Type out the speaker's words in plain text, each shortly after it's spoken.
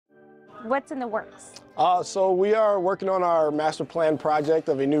what's in the works? So we are working on our master plan project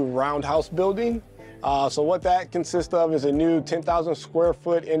of a new roundhouse building. So what that consists of is a new 10,000 square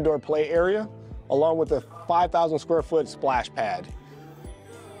foot indoor play area, along with a 5,000 square foot splash pad.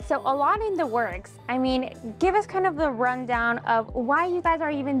 So a lot in the works. I mean, give us kind of the rundown of why you guys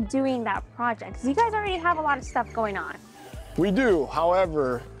are even doing that project. 'Cause you guys already have a lot of stuff going on. We do.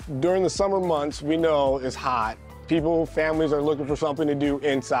 However, during the summer months, we know it's hot. Families are looking for something to do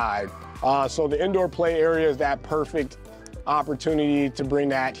inside. So the indoor play area is that perfect opportunity to bring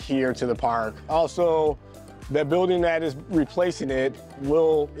that here to the park. Also, the building that is replacing it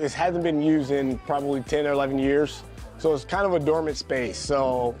hasn't been used in probably 10 or 11 years. So it's kind of a dormant space.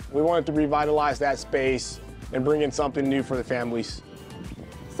 So we wanted to revitalize that space and bring in something new for the families.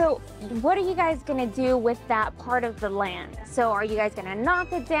 So what are you guys gonna do with that part of the land? So are you guys gonna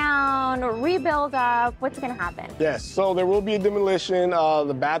knock it down or rebuild up? What's gonna happen? Yes, so there will be a demolition.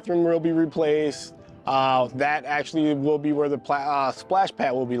 The bathroom will be replaced. That actually will be where the splash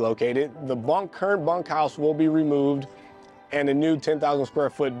pad will be located. The current bunkhouse will be removed, and a new 10,000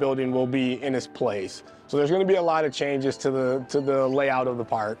 square foot building will be in its place. So there's going to be a lot of changes to the layout of the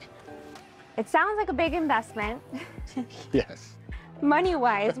park. It sounds like a big investment. Yes.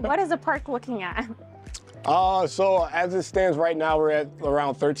 Money-wise, what is the park looking at? So as it stands right now, we're at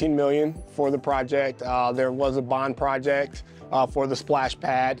around 13 million for the project. There was a bond project for the splash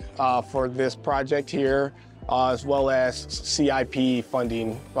pad for this project here, as well as CIP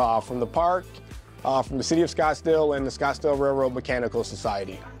funding from the park, from the City of Scottsdale and the Scottsdale Railroad Mechanical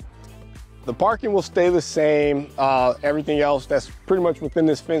Society. The parking will stay the same. Everything else that's pretty much within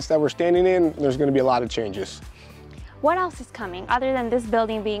this fence that we're standing in, there's going to be a lot of changes. What else is coming other than this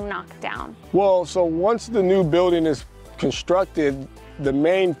building being knocked down? Well, so once the new building is constructed, the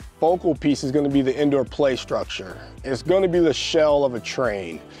main focal piece is going to be the indoor play structure. It's going to be the shell of a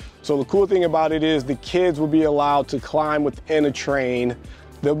train. So the cool thing about it is the kids will be allowed to climb within a train.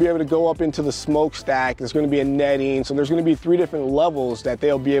 They'll be able to go up into the smokestack. There's going to be a netting. So there's going to be 3 different levels that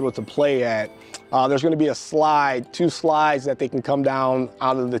they'll be able to play at. There's going to be a slide, 2 slides that they can come down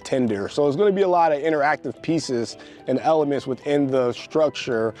out of the tender. So there's going to be a lot of interactive pieces and elements within the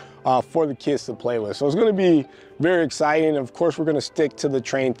structure for the kids to play with. So it's going to be very exciting. Of course, we're going to stick to the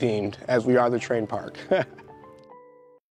train themed as we are the train park.